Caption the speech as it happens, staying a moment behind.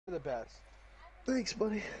the best. Thanks,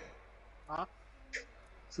 buddy. Huh?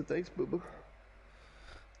 So thanks, boo boo.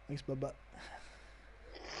 Thanks, bubba.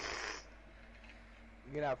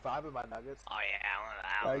 You can have 5 of my nuggets. Oh yeah, I want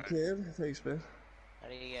that I one. can. Thanks, man. How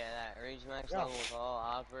do you get that? Reach max Yeah. level with all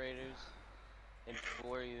operators in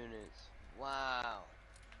 4 units. Wow.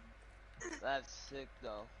 That's sick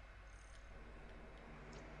though.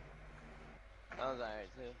 That was alright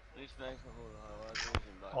too. Reach max level with all operators and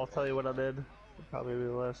I'll tell you what I'm in. Probably be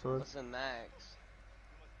the last one. What's the max?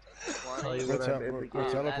 Tell 20? you what I'm in the We're Oh, game.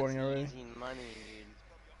 that's teleporting already. easy money,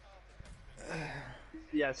 dude.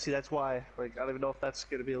 Yeah, see, that's why. Like, I don't even know if that's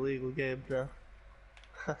gonna be a legal game, bro.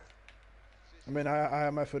 I mean, I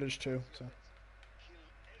have my footage too, so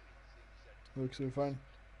looks so fine.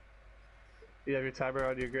 You have your timer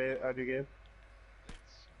on your game.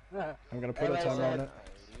 I'm gonna put a Everybody timer on said- it. Are you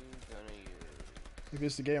gonna use? If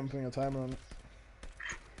it's the game, I'm putting a timer on it.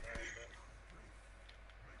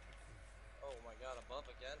 Oh my god, above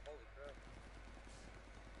again? Holy crap.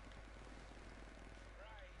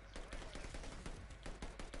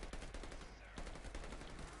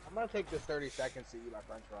 I'm gonna take this 30 seconds to eat my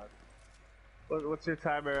french fries. What's your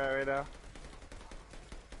timer at right now?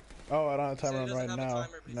 Oh, I don't have a timer So on he right doesn't have now. a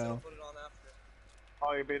timer, but he said he'll No, put it on after.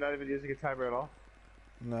 Oh, you're not even using a timer at all?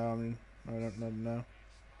 no, I mean, I don't know now.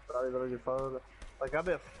 Not even on your phone? Like, I'm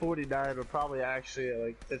at 49, but probably actually at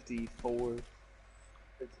like 54,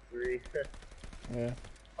 53. Yeah,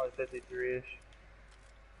 Probably 53-ish.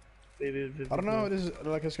 Maybe even 54. I don't know how it is.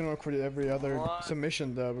 Like, it's gonna work for every other What?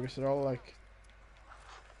 submission though, because they're all like,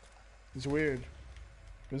 it's weird.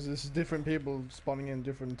 Because there's different people spawning in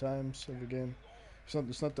different times of the game.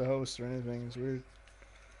 It's not the host or anything. It's weird.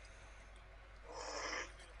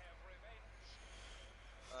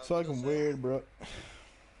 It's fucking weird, bro.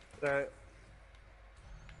 Alright.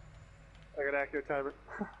 I got accurate timer.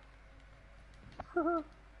 I'm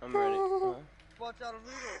ready. Huh? Watch out of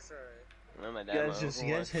noodles, sorry. I'm in my You demo.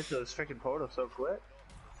 guys hit those freaking portals so quick.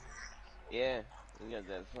 Yeah, we got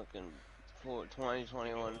that fucking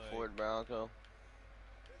 2021 Ford Bronco.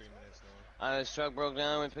 3 minutes now. His truck broke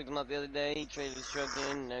down. We picked him up the other day. He traded his truck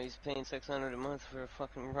in. Now he's paying $600 a month for a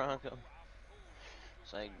fucking Bronco.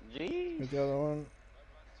 It's like, geez. Hit the other one.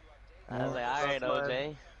 I was like, alright,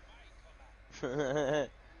 That's OJ.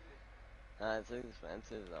 It's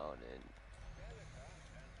expensive though, dude.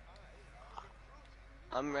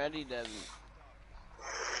 I'm ready, Devin.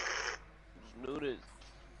 Let's do this. Give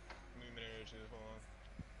me a minute or two, hold on.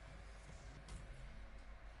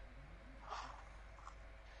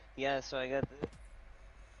 Yeah, so I got this.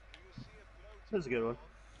 That's a good one.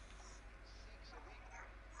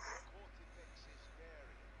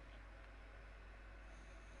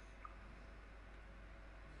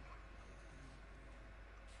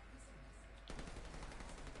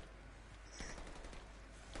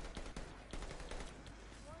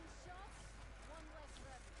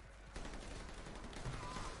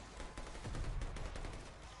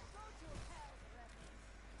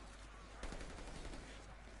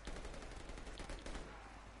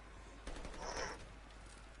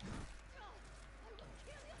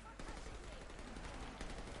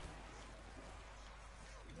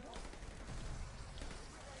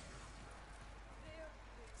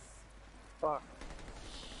 Fuck.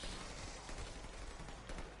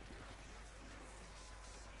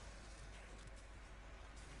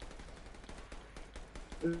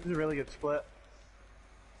 This is a really good split.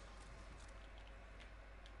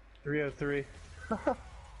 303.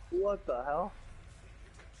 What the hell?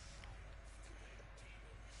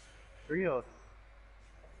 30.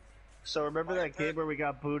 So remember that game where we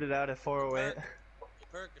got booted out at 408?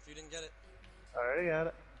 Perk, if you didn't get it. I already got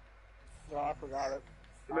it. No, I forgot it.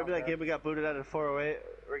 Remember that game we got booted out at 408?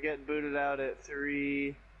 We're getting booted out at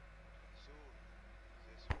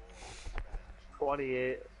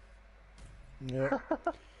 328. Yeah.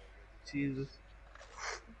 Jesus.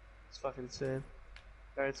 It's fucking insane.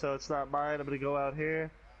 Alright, so it's not mine. I'm gonna go out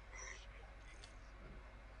here.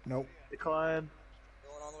 Nope. Decline.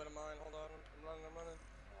 Going all the way to mine. Hold on. I'm running.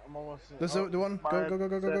 I'm almost. This is the one. Go, go, go,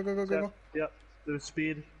 go, go, go, go, go, go. Yep. There's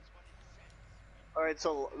speed. Alright,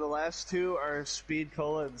 so the last two are speed,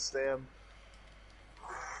 cola, and stam.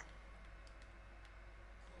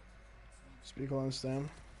 Speak on stem.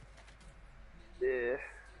 Yeah.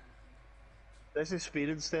 Did I say speed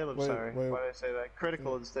and stam? I'm sorry. Wait. Why did I say that?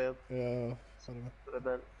 Critical and stam. Yeah. Whatever. What I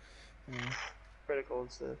meant. Yeah. Critical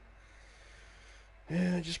and stam.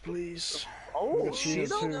 Yeah, just please. Oh, Cheeto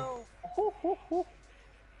Cheeto! too.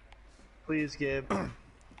 Please, Gabe.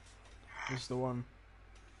 This is the one.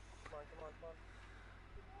 Come on, come on, come on.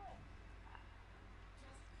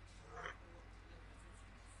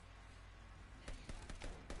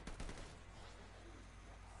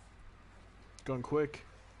 Going quick.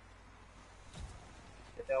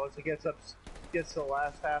 Yeah, once he gets to the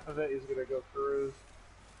last half of it, he's gonna go cruise.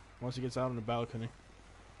 Once he gets out on the balcony.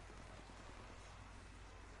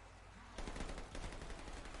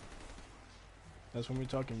 That's when we're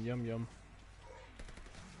talking yum yum.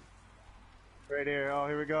 Right here. Oh,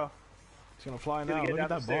 here we go. He's gonna fly Gonna now. get Look at down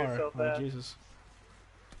that the stairs bar. so Oh, fast. Jesus.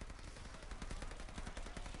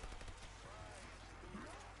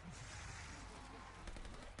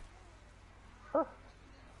 Huh.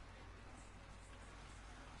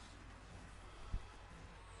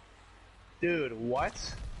 Dude, what?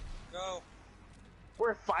 Go.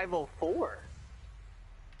 We're at 504.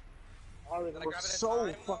 Did I We're grab it in so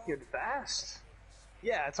time, though? fucking fast.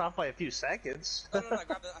 Yeah, it's off by a few seconds. No, I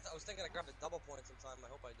grabbed it. I was thinking I grabbed it double points in time. I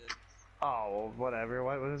hope I did. Oh, well, whatever.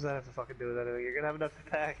 What does that have to fucking do with anything? You're gonna have enough to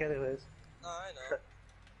pack anyways. No, I know.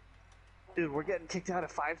 Dude, we're getting kicked out at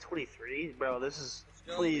 5:23? Bro, this is... Let's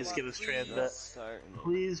go. Please Come on, give us please. transmit. Starting.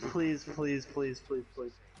 Please, please, please, please, please,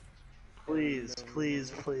 please. Please,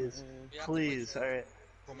 please, please. We have to Please, play alright.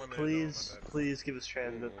 Put my man Please, down, my bad. please give us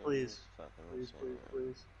transmit. Please. Fucking Please, please, insane.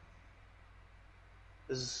 please.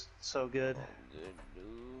 This is so good. Good dude.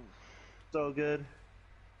 So good.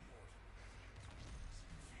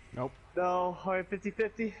 Nope. No, alright,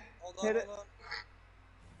 50-50. Hold on, Hit it. hold on.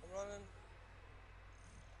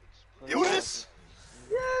 I'm running. Yes!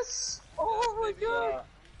 Yes! Oh my baby. god!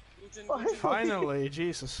 Gucci, Finally. Finally,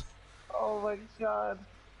 Jesus. Oh my god.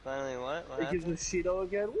 Finally, what? What It gives happened? us Shido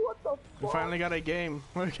again. What the We fuck? finally got a game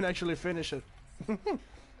where we can actually finish it. Oh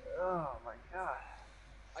my god.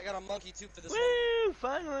 I got a monkey tooth for this one. Woo!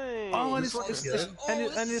 Finally! Oh, and This it's, one it's, is it's, good. and, Oh, it,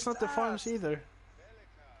 this and is it's not the farms fast. either.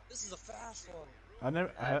 This is a fast one.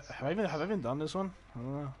 Have I even done this one? I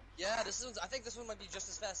don't know. Yeah, this one's. I think this one might be just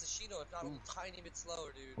as fast as Shido, if not a tiny bit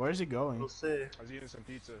slower, dude. Where is he going? We'll see. I was eating some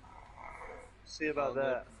pizza. See about Oh,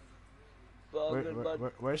 that.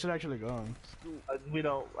 Where is it actually going? We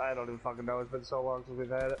don't. I don't even fucking know. It's been so long since we've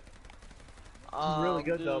had it. This is really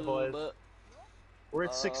good though, boys. But We're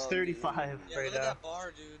at 6:35 Yeah, right look at now. that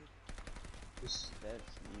bar, dude. Just-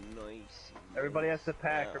 that's nice. Everybody has to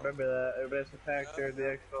pack. Yeah. Remember that. Everybody has to pack during the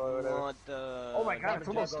Exfil or whatever. What the? Oh my god, it's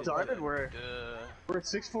almost done and we're at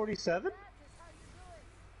 6:47.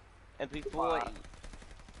 MP40. Wow.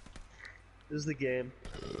 This is the game.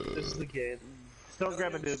 This is the game. Just don't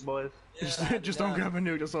grab a nuke, boys. Yeah, Just don't grab a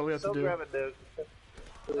nuke, that's all we have to Don't do. grab a nuke.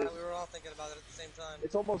 we were all thinking about it at the same time.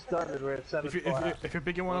 It's almost done and we're at 7 If you're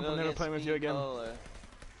picking one up, I'm never playing with you again.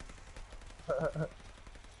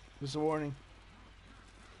 Just a warning.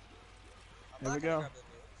 I'm Here not we gonna go. grab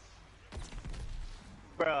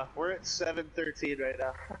the nuke. Bruh, we're at 7:13 right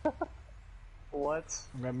now. What?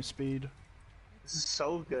 I'm grabbing speed. This is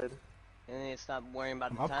so good. And then stop worrying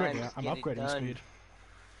about I'm the time. upgrading. just I'm get it upgrading done. speed.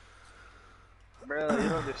 Bro, you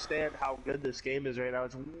don't understand how good this game is right now.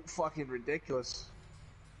 It's fucking ridiculous.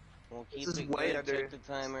 We'll keep This is it way good. under- Check the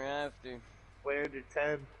timer after. Way under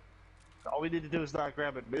 10. All we need to do is not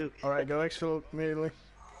grab a nuke. Alright, go Exfil immediately.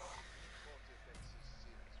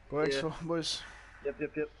 Go Yeah. Exfil, boys. Yep.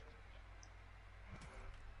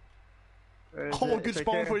 Where is Oh, it? good It's right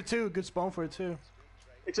spawn there. for it too. Good spawn for it too.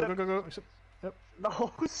 Except, Go. Except,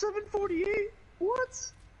 no, 748.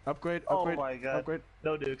 What? upgrade. Oh Upgrade. my god. Upgrade.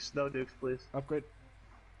 No nukes, please. Upgrade.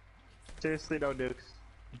 Seriously, no nukes.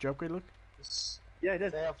 Did you upgrade, Luke? Yeah, I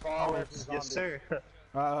did. They have followers. Yes, sir.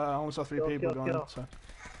 I only saw 3 Kill, people kill, going. kill. So.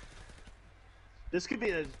 This could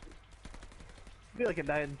be like a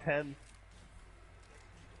 9-10.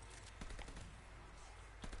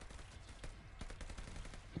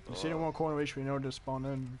 You see in one corner of each, we know to spawn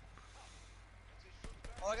in.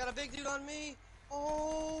 Oh, I got a big dude on me.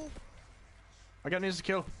 Oh, I got needs to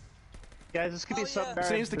kill. Guys, this could be Oh, something yeah.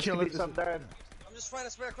 darn. Needs to This kill could it. be something darn. I'm just trying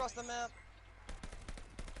to spread across the map.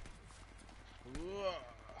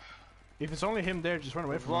 If it's only him there, just run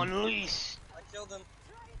away from him. Unleash. I killed him.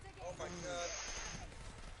 Oh my god.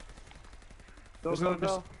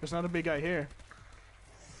 There's not a big guy here.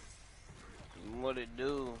 What it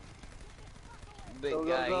do? Big Go, go,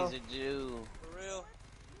 guy, go. he's a Jew. For real.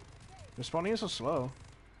 The spawning is so slow.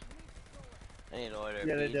 I need to order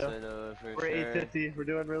Yeah, they pizza do. though, for We're sure. 850. We're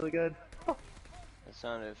doing really good. That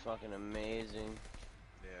sounded fucking amazing.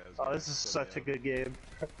 Yeah, it was Oh, good. this is So such a down. good game.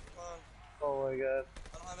 Come on. Oh my god.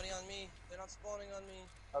 I don't have any on me. They're not spawning on me.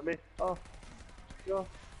 On me. Oh. Go.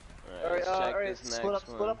 Alright, let's check Alright. this Split next up.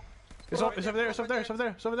 Split one. up. It's over there. It's over there. It's over there.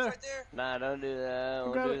 It's over It's there. right there. Nah, don't do that.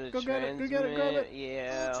 We'll grab do it, the go get it, go get it, grab transmit. it.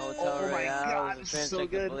 Yeah, Oh, Hotel oh my Royale, God, the this is so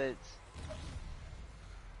Transmit the good. Blitz.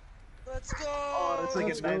 Let's go. Oh, it's like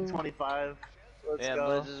Let's a go. 925. Let's Yeah, go.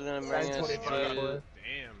 Blitz is gonna bring us 925, to boy.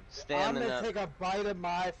 Damn. I'm stamina. gonna take a bite of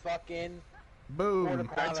my fucking Boom.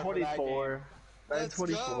 924. Let's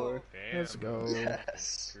 924. Damn. Let's go.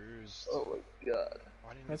 Yes. Cruised. Oh my god.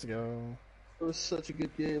 Why didn't Let's go. It was such a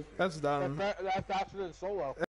good game. That's done. That's faster than solo.